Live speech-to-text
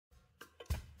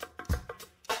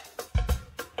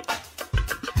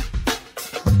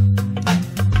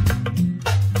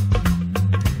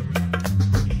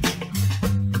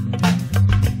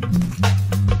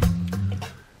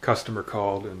customer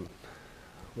called and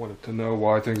wanted to know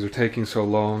why things are taking so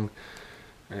long,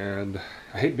 and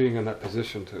I hate being in that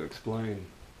position to explain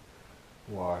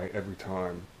why every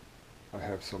time I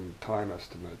have some time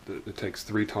estimate that it takes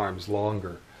 3 times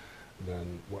longer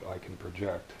than what I can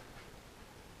project.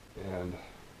 And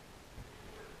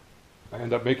I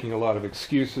end up making a lot of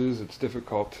excuses. It's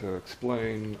difficult to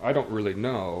explain. I don't really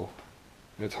know.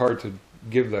 And it's hard to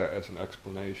give that as an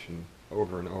explanation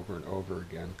over and over and over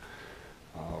again,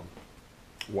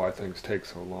 why things take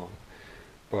so long.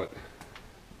 But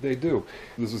they do.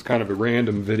 This is kind of a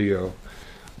random video.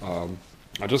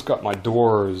 I just got my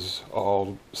doors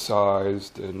all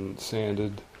sized and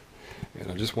sanded,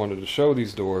 and I just wanted to show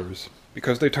these doors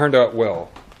because they turned out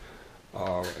well.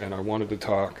 And I wanted to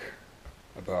talk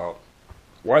about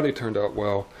why they turned out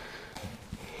well.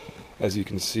 As you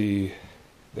can see,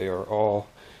 they are all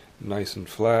nice and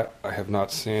flat. I have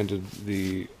not sanded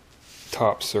the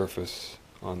top surface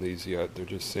on these yet. They're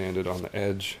just sanded on the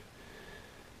edge.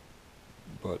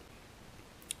 But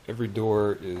every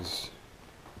door is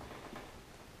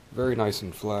very nice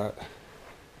and flat.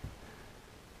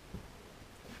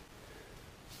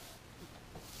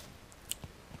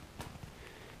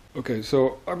 Okay,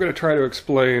 so I'm going to try to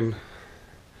explain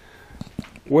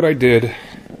what I did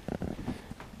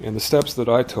and the steps that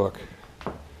I took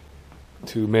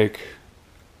to make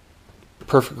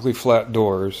perfectly flat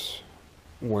doors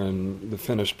when the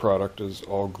finished product is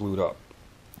all glued up.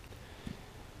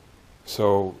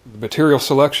 So the material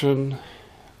selection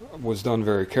was done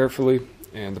very carefully,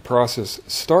 and the process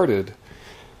started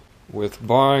with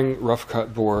buying rough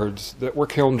cut boards that were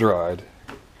kiln dried,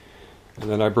 and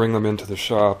then I bring them into the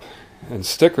shop and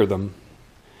sticker them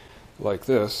like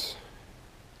this.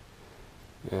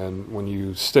 And when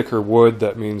you sticker wood,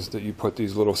 that means that you put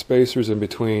these little spacers in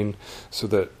between so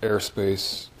that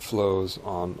airspace flows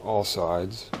on all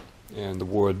sides, and the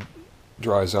wood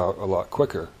dries out a lot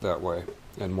quicker that way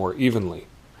and more evenly,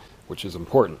 which is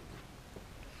important.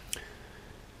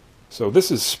 So this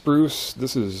is spruce.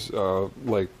 This is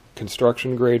like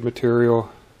construction grade material,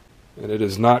 and it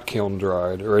is not kiln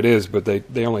dried, or it is, but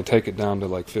they only take it down to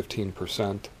like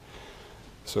 15%.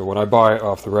 So when I buy it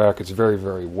off the rack, it's very,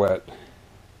 very wet,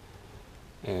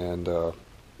 and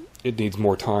it needs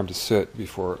more time to sit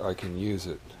before I can use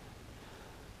it.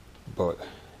 But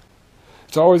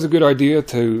it's always a good idea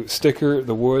to sticker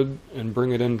the wood and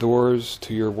bring it indoors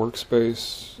to your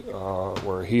workspace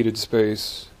or a heated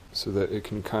space so that it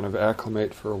can kind of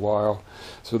acclimate for a while.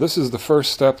 So this is the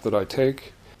first step that I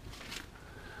take.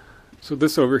 So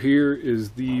this over here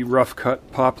is the rough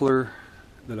cut poplar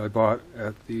that I bought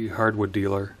at the hardwood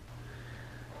dealer,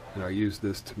 and I used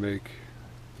this to make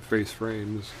face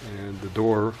frames and the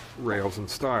door rails and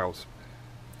stiles.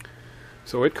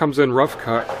 So it comes in rough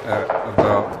cut at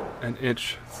about 1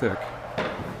 inch thick.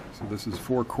 So this is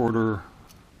 4/4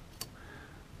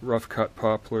 rough cut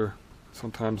poplar.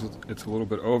 Sometimes it's a little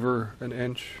bit over 1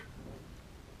 inch.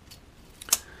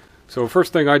 So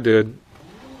first thing I did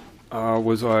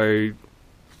was I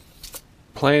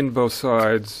planed both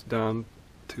sides down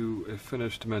to a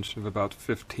finished dimension of about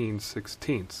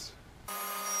 15/16.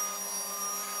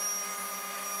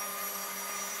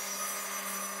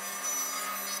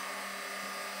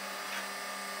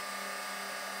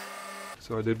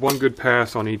 So I did one good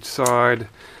pass on each side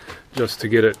just to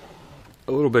get it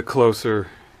a little bit closer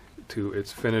to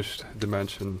its finished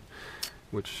dimension,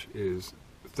 which is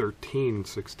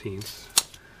 13/16.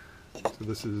 So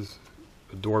this is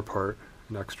a door part,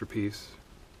 an extra piece.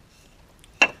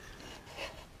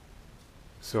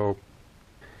 So,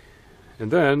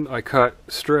 and then I cut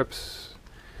strips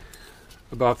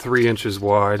about 3 inches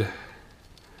wide.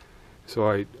 So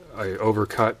I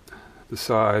overcut the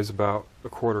size about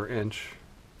 1/4 inch.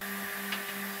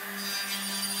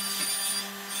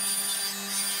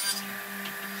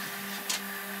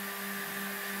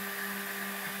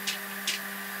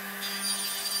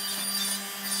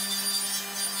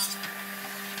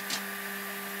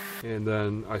 And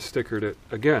then I stickered it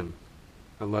again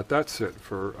and let that sit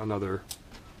for another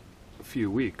few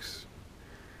weeks.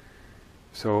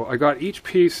 So I got each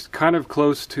piece kind of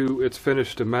close to its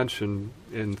finished dimension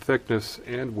in thickness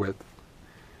and width,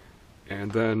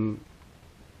 and then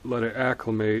let it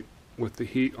acclimate with the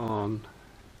heat on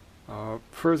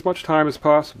for as much time as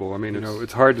possible. I mean,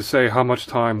 it's hard to say how much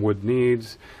time wood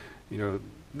needs.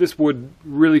 This wood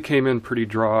really came in pretty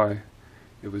dry.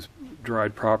 It was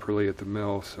dried properly at the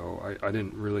mill, so I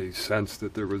didn't really sense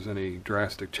that there was any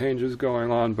drastic changes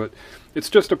going on, but it's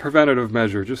just a preventative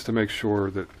measure just to make sure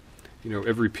that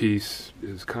every piece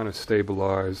is kind of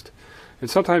stabilized. And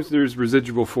sometimes there's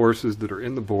residual forces that are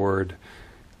in the board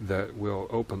that will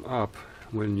open up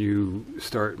when you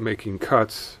start making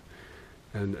cuts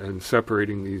and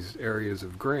separating these areas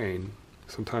of grain.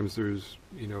 Sometimes there's,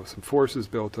 you know, some forces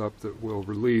built up that will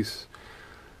release.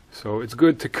 So it's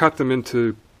good to cut them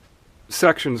into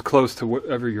sections close to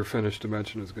whatever your finished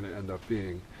dimension is going to end up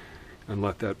being, and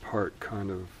let that part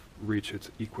kind of reach its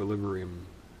equilibrium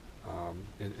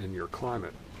in your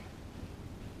climate.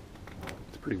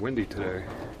 It's pretty windy today.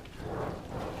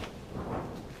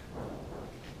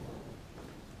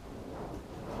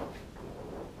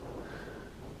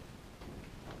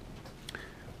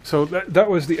 So that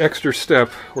was the extra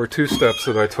step, or 2 steps,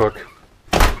 that I took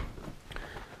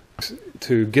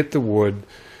to get the wood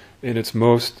in its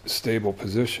most stable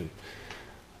position.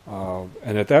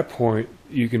 And at that point,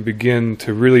 you can begin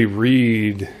to really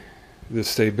read the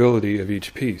stability of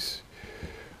each piece.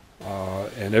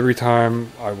 And every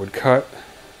time I would cut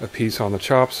a piece on the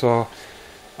chop saw,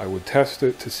 I would test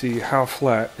it to see how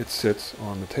flat it sits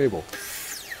on the table.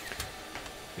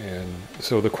 And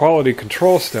so the quality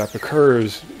control step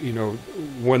occurs, you know,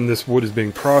 when this wood is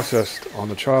being processed on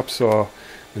the chop saw,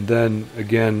 and then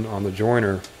again on the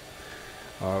joiner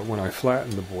when I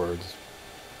flatten the boards.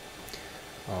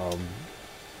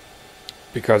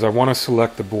 Because I want to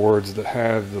select the boards that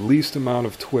have the least amount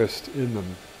of twist in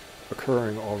them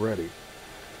occurring already.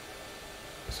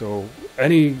 So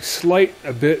any slight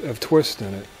a bit of twist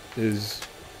in it is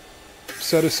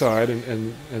set aside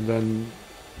and then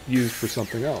used for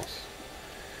something else.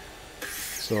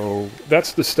 So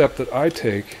that's the step that I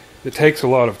take. It takes a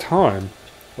lot of time,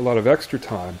 a lot of extra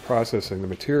time processing the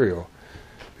material,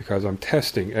 because I'm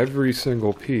testing every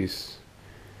single piece,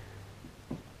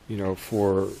 you know,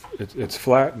 for its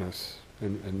flatness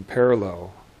and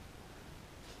parallel.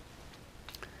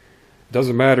 It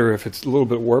doesn't matter if it's a little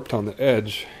bit warped on the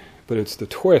edge, but it's the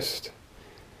twist,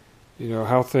 you know,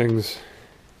 how things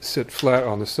sit flat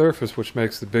on the surface, which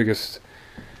makes the biggest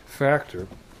factor.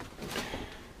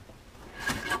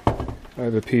 I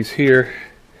have a piece here.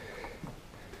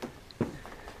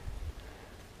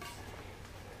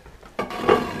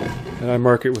 And I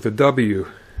mark it with a W,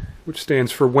 which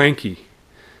stands for wanky.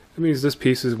 That means this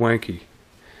piece is wanky.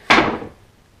 And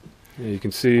you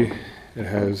can see it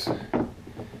has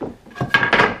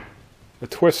a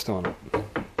twist on it,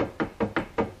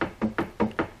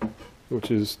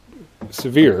 which is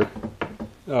severe.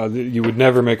 You would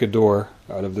never make a door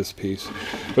out of this piece.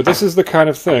 But this is the kind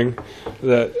of thing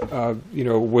that you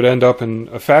know, would end up in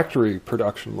a factory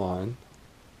production line.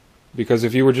 Because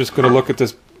if you were just going to look at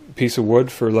this piece of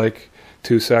wood for like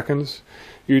 2 seconds,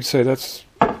 you'd say that's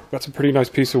a pretty nice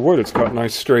piece of wood. It's got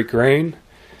nice straight grain,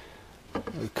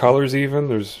 the color's even,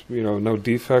 there's, you know, no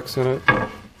defects in it.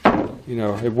 You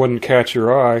know, it wouldn't catch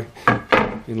your eye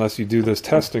unless you do this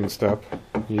testing step.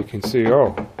 You can see,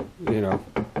 oh, you know,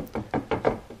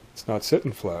 it's not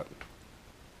sitting flat.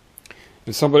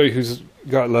 And somebody who's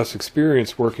got less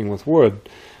experience working with wood,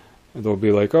 they'll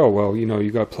be like, oh, well, you know,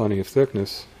 you got plenty of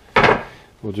thickness.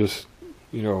 We'll just,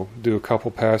 you know, do a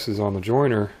couple passes on the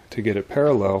joiner to get it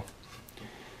parallel,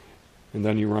 and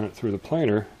then you run it through the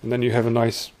planer, and then you have a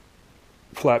nice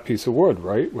flat piece of wood,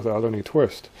 right, without any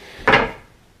twist.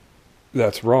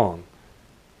 That's wrong,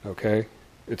 okay?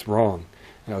 It's wrong,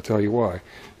 and I'll tell you why.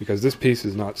 Because this piece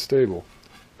is not stable.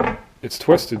 It's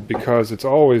twisted because it's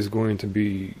always going to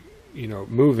be, you know,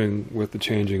 moving with the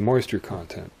changing moisture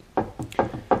content.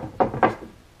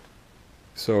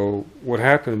 So what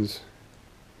happens,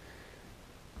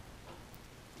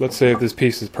 let's say if this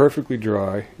piece is perfectly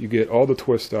dry, you get all the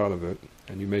twist out of it,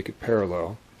 and you make it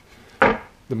parallel.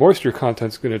 The moisture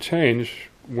content's going to change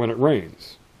when it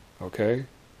rains, okay?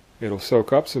 It'll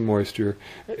soak up some moisture.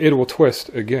 It will twist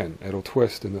again. It'll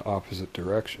twist in the opposite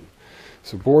direction.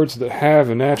 So boards that have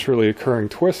a naturally occurring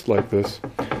twist like this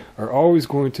are always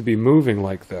going to be moving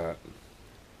like that.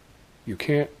 You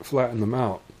can't flatten them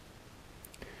out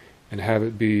and have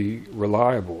it be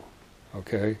reliable,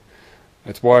 okay?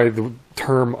 That's why the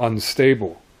term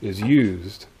unstable is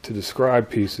used to describe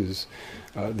pieces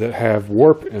that have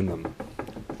warp in them,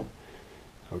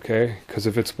 okay? Because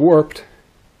if it's warped,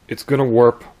 it's going to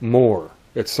warp more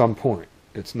at some point.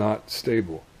 It's not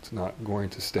stable. It's not going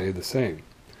to stay the same.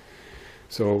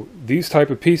 So these type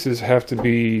of pieces have to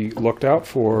be looked out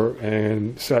for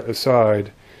and set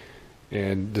aside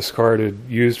and discarded,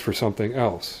 used for something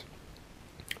else.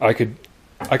 I could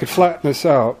flatten this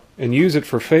out and use it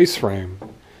for face frame.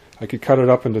 I could cut it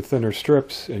up into thinner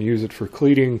strips and use it for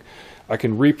cleating. I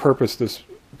can repurpose this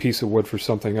piece of wood for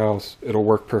something else. It'll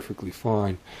work perfectly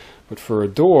fine. But for a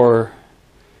door,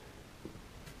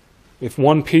 if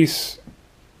one piece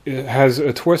has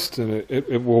a twist in it,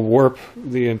 it will warp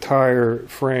the entire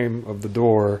frame of the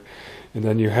door And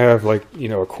then you have like,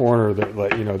 a corner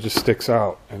that just sticks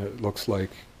out and it looks like,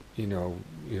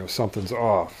 something's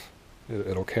off.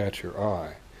 It'll catch your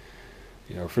eye.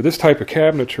 For this type of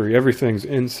cabinetry, everything's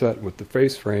inset with the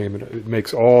face frame and it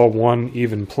makes all one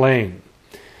even plane.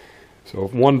 So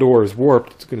if one door is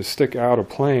warped, it's going to stick out a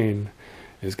plane,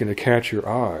 it's going to catch your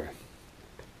eye.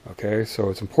 Okay, so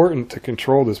it's important to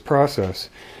control this process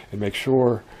and make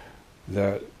sure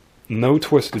that no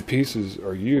twisted pieces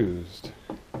are used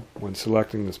when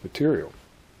selecting this material.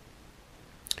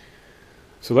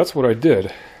 So that's what I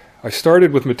did. I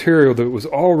started with material that was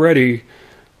already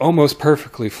almost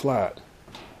perfectly flat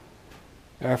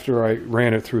after I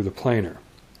ran it through the planer,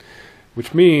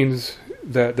 which means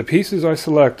that the pieces I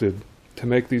selected to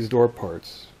make these door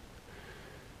parts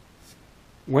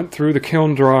went through the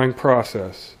kiln drawing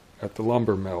process at the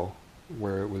lumber mill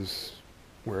where it was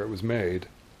made,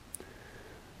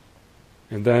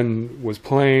 and then was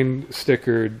planed,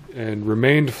 stickered, and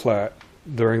remained flat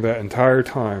during that entire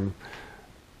time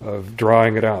of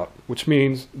drawing it out, which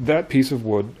means that piece of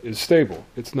wood is stable.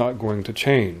 It's not going to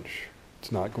change.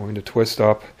 It's not going to twist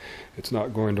up. It's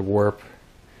not going to warp.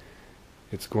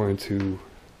 It's going to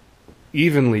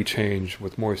evenly change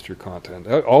with moisture content.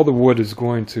 All the wood is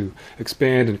going to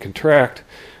expand and contract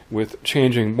with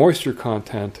changing moisture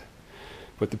content,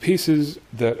 but the pieces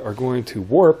that are going to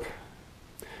warp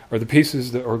are the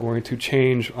pieces that are going to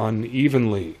change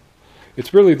unevenly.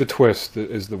 It's really the twist that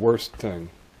is the worst thing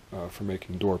for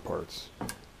making door parts.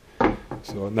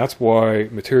 And that's why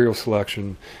material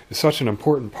selection is such an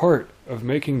important part of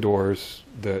making doors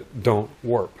that don't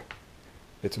warp.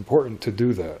 It's important to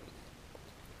do that.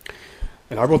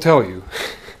 And I will tell you,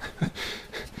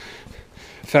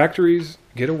 factories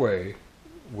get away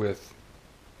with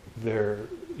their,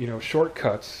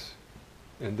 shortcuts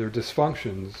and their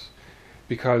dysfunctions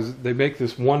because they make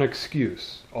this one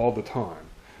excuse all the time,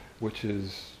 which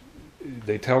is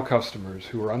they tell customers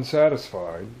who are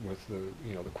unsatisfied with the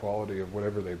quality of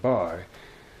whatever they buy,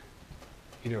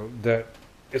 that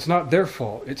it's not their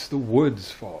fault, it's the wood's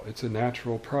fault. It's a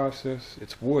natural process.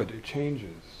 It's wood. It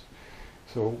changes.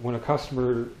 So when a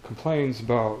customer complains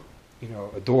about,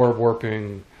 a door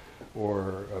warping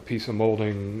or a piece of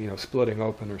molding, splitting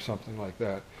open or something like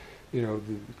that,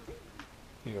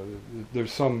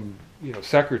 there's some,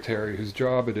 secretary whose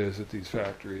job it is at these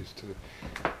factories to,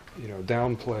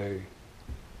 downplay,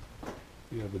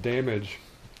 the damage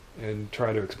and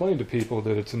try to explain to people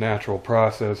that it's a natural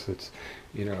process. It's,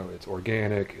 it's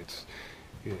organic. It's,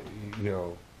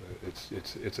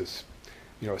 it's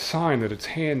a sign that it's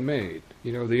handmade.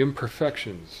 The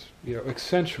imperfections,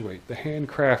 accentuate the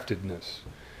handcraftedness.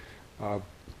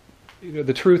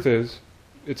 The truth is,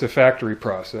 it's a factory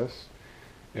process,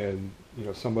 and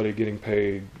somebody getting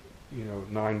paid,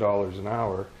 $9 an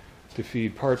hour to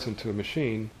feed parts into a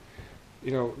machine,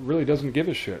 really doesn't give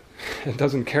a shit. It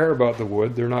doesn't care about the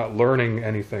wood. They're not learning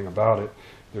anything about it.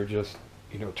 They're just,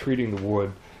 treating the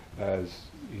wood as,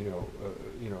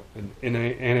 an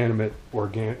inanimate,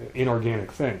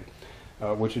 inorganic thing,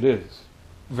 which it is.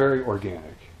 Very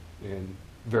organic and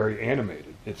very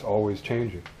animated. It's always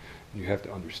changing. You have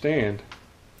to understand,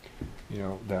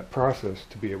 that process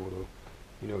to be able to,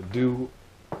 do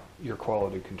your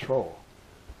quality control.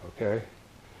 Okay?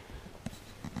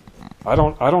 I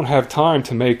don't have time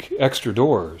to make extra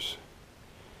doors.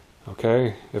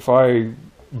 Okay? If I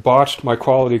botched my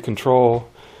quality control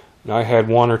and I had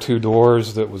one or two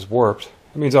doors that was warped,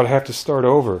 that means I'd have to start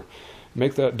over,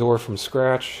 make that door from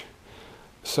scratch,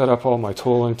 set up all my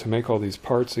tooling to make all these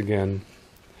parts again.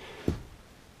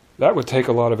 That would take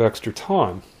a lot of extra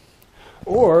time.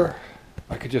 Or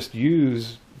I could just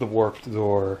use the warped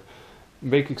door,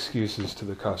 make excuses to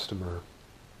the customer,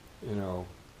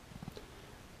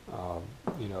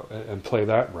 and play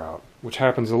that route, which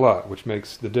happens a lot, which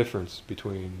makes the difference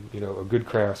between, a good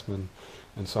craftsman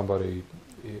and somebody,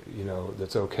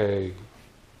 that's okay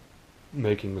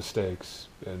making mistakes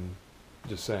and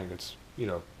just saying it's,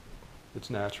 it's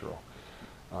natural.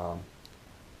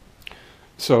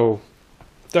 So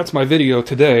that's my video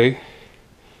today.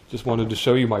 Just wanted to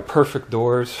show you my perfect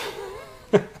doors.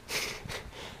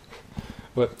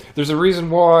 But there's a reason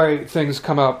why things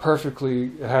come out perfectly.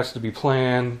 It has to be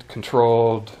planned,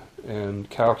 controlled, and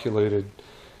calculated.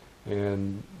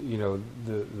 And,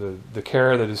 the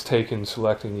care that is taken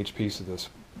selecting each piece of this,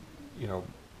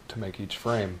 to make each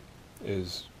frame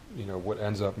is, what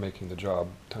ends up making the job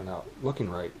turn out looking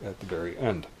right at the very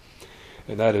end.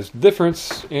 And that is the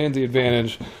difference and the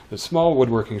advantage that small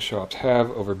woodworking shops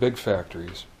have over big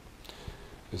factories,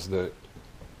 is that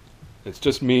it's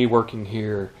just me working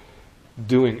here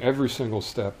doing every single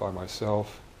step by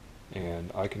myself,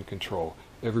 and I can control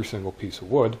every single piece of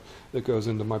wood that goes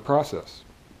into my process.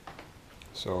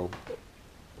 So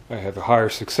I have a higher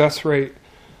success rate,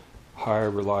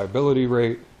 higher reliability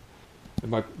rate,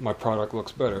 and my product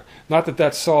looks better. Not that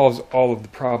that solves all of the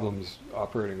problems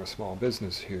operating a small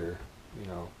business here. You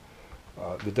know,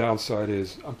 the downside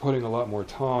is I'm putting a lot more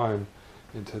time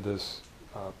into this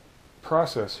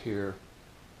process here,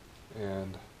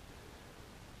 and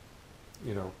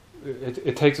you know,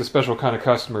 it takes a special kind of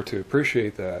customer to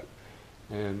appreciate that,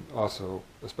 and also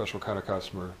a special kind of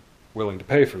customer willing to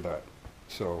pay for that.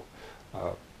 So,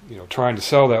 you know, trying to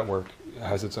sell that work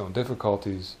has its own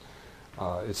difficulties.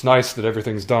 It's nice that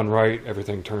everything's done right,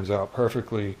 everything turns out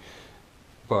perfectly,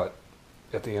 but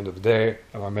at the end of the day,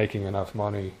 am I making enough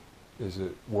money? Is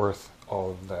it worth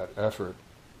all of that effort?